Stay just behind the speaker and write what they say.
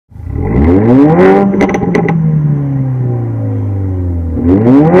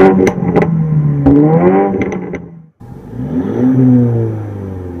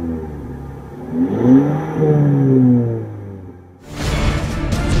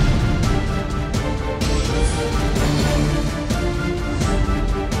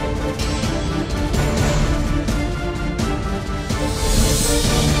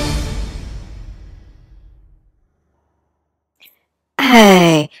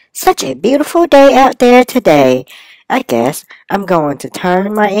Such a beautiful day out there today. I guess I'm going to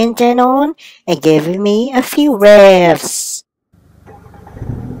turn my engine on and give me a few revs.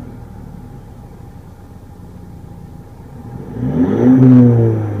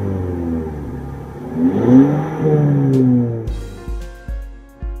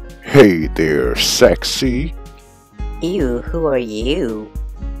 Hey there, sexy. Ew, who are you?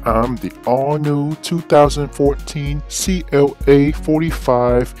 I'm the all-new 2014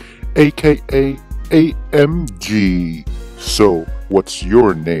 CLA45 aka AMG. So, what's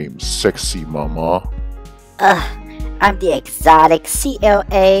your name, sexy mama? I'm the exotic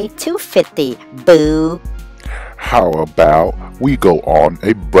CLA250, boo. How about we go on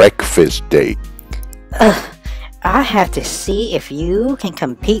a breakfast date? I have to see if you can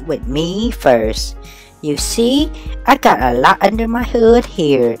compete with me first. You see, I got a lot under my hood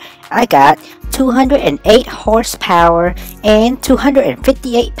here. I got 208 horsepower and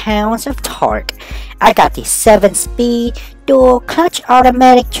 258 pounds of torque. I got the 7-speed dual clutch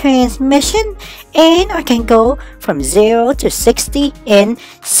automatic transmission, and I can go from 0 to 60 in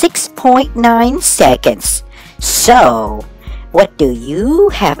 6.9 seconds. So, what do you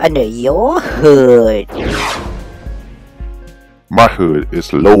have under your hood? My hood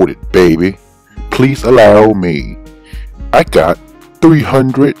is loaded, baby. Please allow me. I got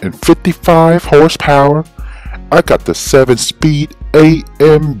 355 horsepower. I got the 7-speed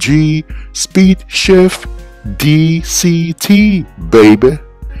AMG speed shift DCT, baby.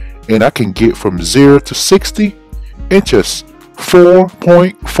 And I can get from 0 to 60 in just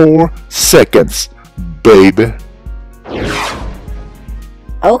 4.4 seconds, baby.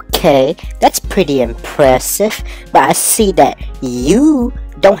 Okay, that's pretty impressive, but I see that you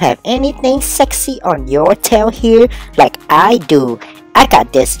don't have anything sexy on your tail here like I do. I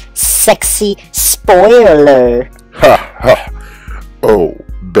got this sexy spoiler. Ha ha. Oh,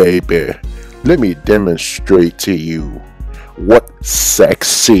 baby. Let me demonstrate to you what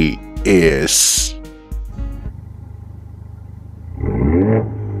sexy is.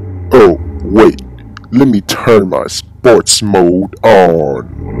 Oh, wait. Let me turn my sports mode on.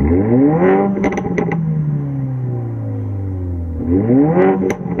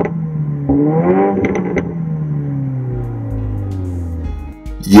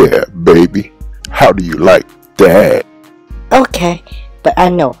 Yeah, baby. How do you like that? Okay, but I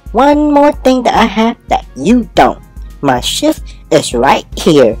know one more thing that I have that you don't. My shift is right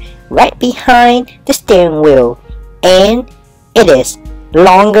here, right behind the steering wheel, and it is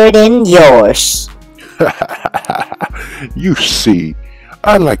longer than yours. You see,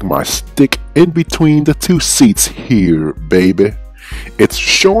 I like my stick in between the two seats here, baby. It's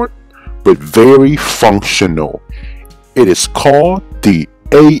short, but very functional. It is called the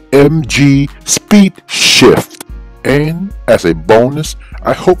AMG Speed Shift. And as a bonus,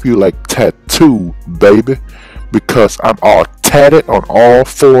 I hope you like tattoo, baby, because I'm all tatted on all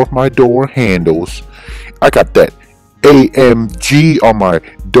 4 of my door handles. I got that AMG on my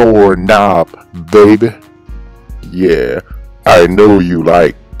doorknob, baby. Yeah, I know you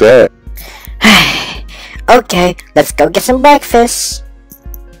like that. Okay, let's go get some breakfast.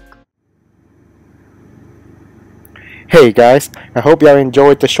 Hey guys, I hope y'all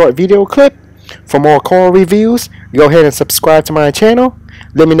enjoyed the short video clip. For more car reviews, go ahead and subscribe to my channel.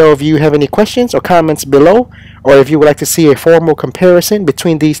 Let me know if you have any questions or comments below, or if you would like to see a formal comparison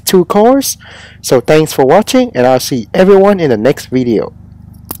between these two cars. So thanks for watching, and I'll see everyone in the next video.